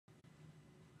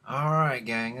Alright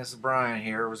gang, this is Brian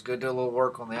here. It was good to do a little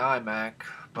work on the iMac,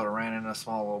 but I ran into a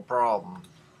small little problem.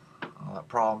 That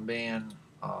problem being,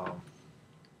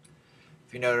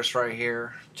 if you notice right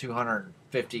here,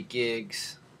 250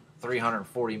 gigs,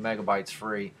 340 megabytes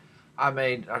free. I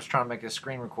was trying to make a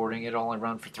screen recording. It only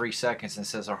run for 3 seconds and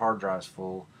says our hard drive's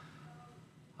full.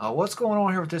 What's going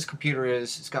on here with this computer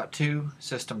is it's got two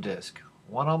system disks.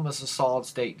 One of them is a solid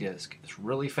state disk. It's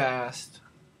really fast.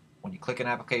 When you click an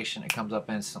application, it comes up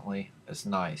instantly. It's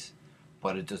nice,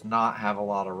 but it does not have a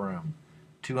lot of room.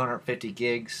 250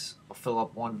 gigs will fill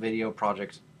up one video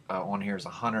project. On here is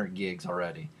 100 gigs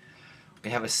already.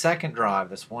 We have a second drive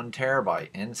that's 1 terabyte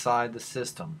inside the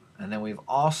system, and then we've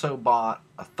also bought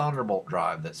a Thunderbolt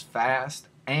drive that's fast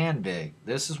and big.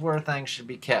 This is where things should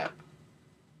be kept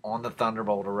on the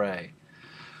Thunderbolt array.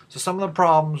 So some of the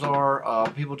problems are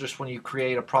people just, when you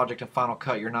create a project in Final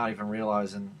Cut, you're not even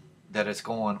realizing that it's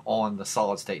going on the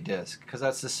solid state disk, because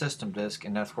that's the system disk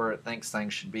and that's where it thinks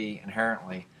things should be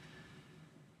inherently.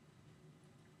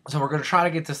 So we're going to try to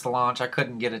get this to launch. I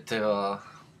couldn't get it to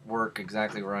work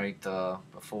exactly right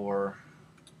before.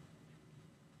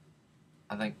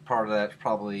 I think part of that's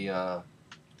probably the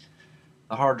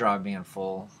hard drive being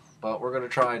full, but we're going to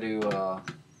try to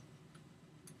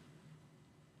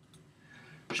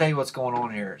show you what's going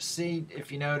on here. See,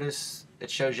 if you notice, it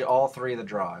shows you all three of the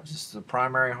drives. This is the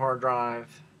primary hard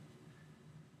drive.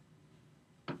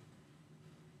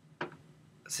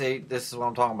 See, this is what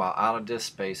I'm talking about, out of disk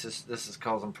space. This is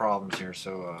causing problems here,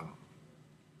 so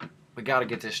we got to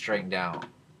get this straightened out.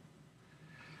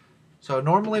 So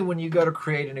normally when you go to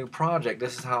create a new project,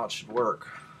 this is how it should work.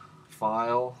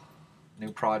 File,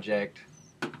 new project.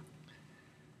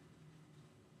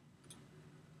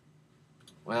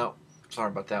 Well,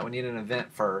 sorry about that. We need an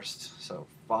event first. So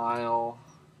file,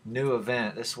 new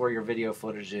event. This is where your video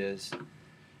footage is.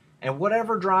 And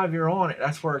whatever drive you're on,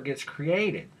 that's where it gets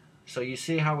created. So you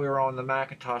see how we were on the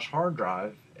Macintosh hard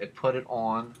drive, it put it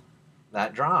on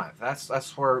that drive.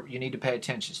 That's where you need to pay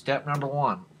attention. Step number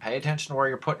one, pay attention to where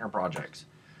you're putting your projects.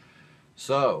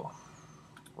 So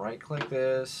right click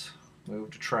this,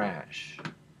 move to trash.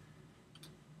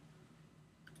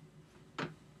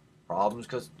 Problems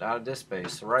because out of disk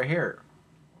space. So right here,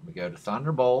 we go to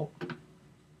Thunderbolt,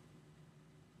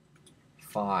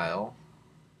 file,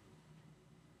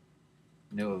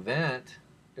 new event.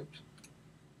 Oops.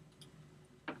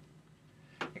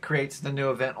 It creates the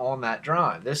new event on that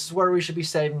drive. This is where we should be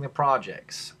saving the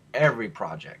projects, every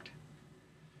project.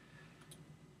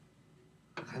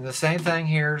 And the same thing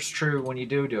here is true when you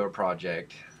do a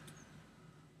project.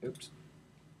 Oops.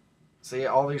 See,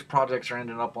 all these projects are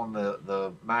ending up on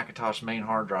the Macintosh main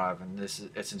hard drive, and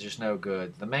it's just no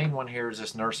good. The main one here is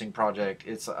this nursing project.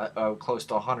 It's close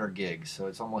to 100 gigs, so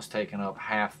it's almost taken up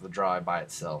half the drive by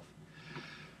itself.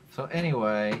 So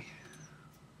anyway,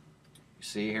 you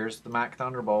see, here's the Mac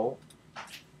Thunderbolt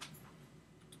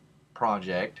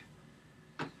project,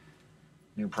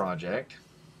 new project.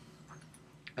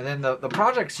 And then the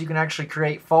projects, you can actually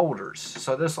create folders.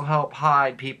 So this will help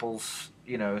hide people's,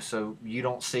 so you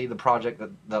don't see the project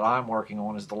that I'm working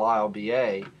on is the Lyle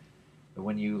BA.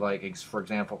 When you, like, for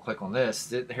example, click on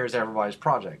this, here's everybody's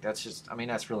project. That's just,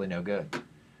 that's really no good.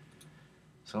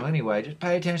 So anyway, just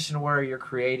pay attention to where you're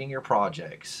creating your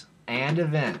projects and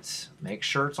events. Make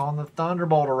sure it's on the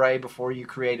Thunderbolt array before you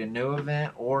create a new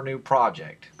event or new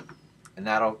project. And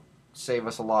that'll save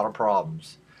us a lot of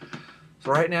problems.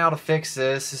 So right now, to fix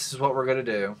this is what we're going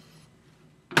to do.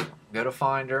 Go to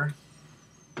Finder.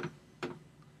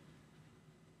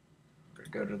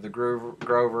 Go to the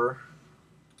Grover.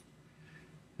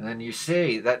 And then you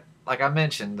see that, like I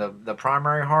mentioned, the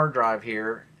primary hard drive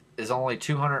here is only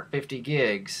 250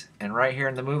 gigs, and right here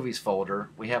in the movies folder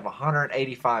we have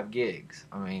 185 gigs.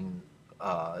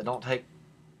 It don't take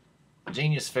a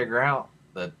genius to figure out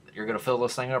that you're going to fill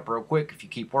this thing up real quick if you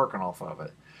keep working off of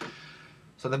it.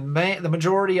 So the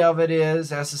majority of it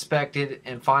is, as suspected,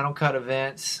 in Final Cut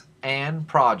events and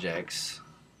projects.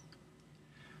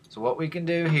 So what we can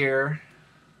do here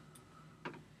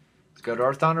is go to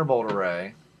our Thunderbolt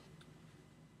array,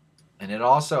 and it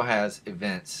also has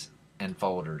events and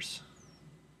folders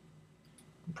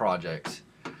and projects.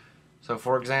 So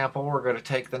for example, we're going to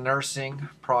take the nursing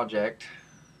project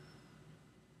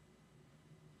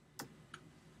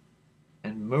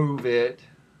and move it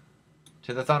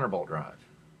to the Thunderbolt drive.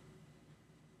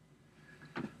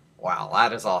 Wow,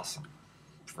 that is awesome.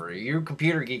 For you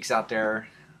computer geeks out there,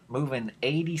 moving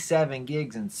 87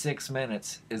 gigs in 6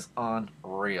 minutes is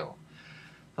unreal.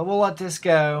 So we'll let this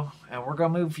go, and we're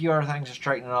going to move a few other things to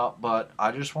straighten it up, but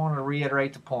I just wanted to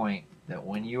reiterate the point that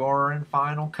when you are in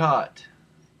Final Cut,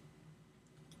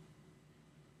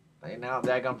 Hey, now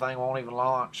daggum thing won't even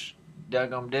launch.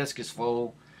 Daggum disk is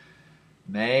full.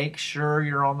 Make sure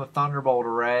you're on the Thunderbolt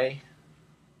array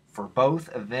for both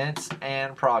events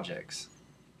and projects.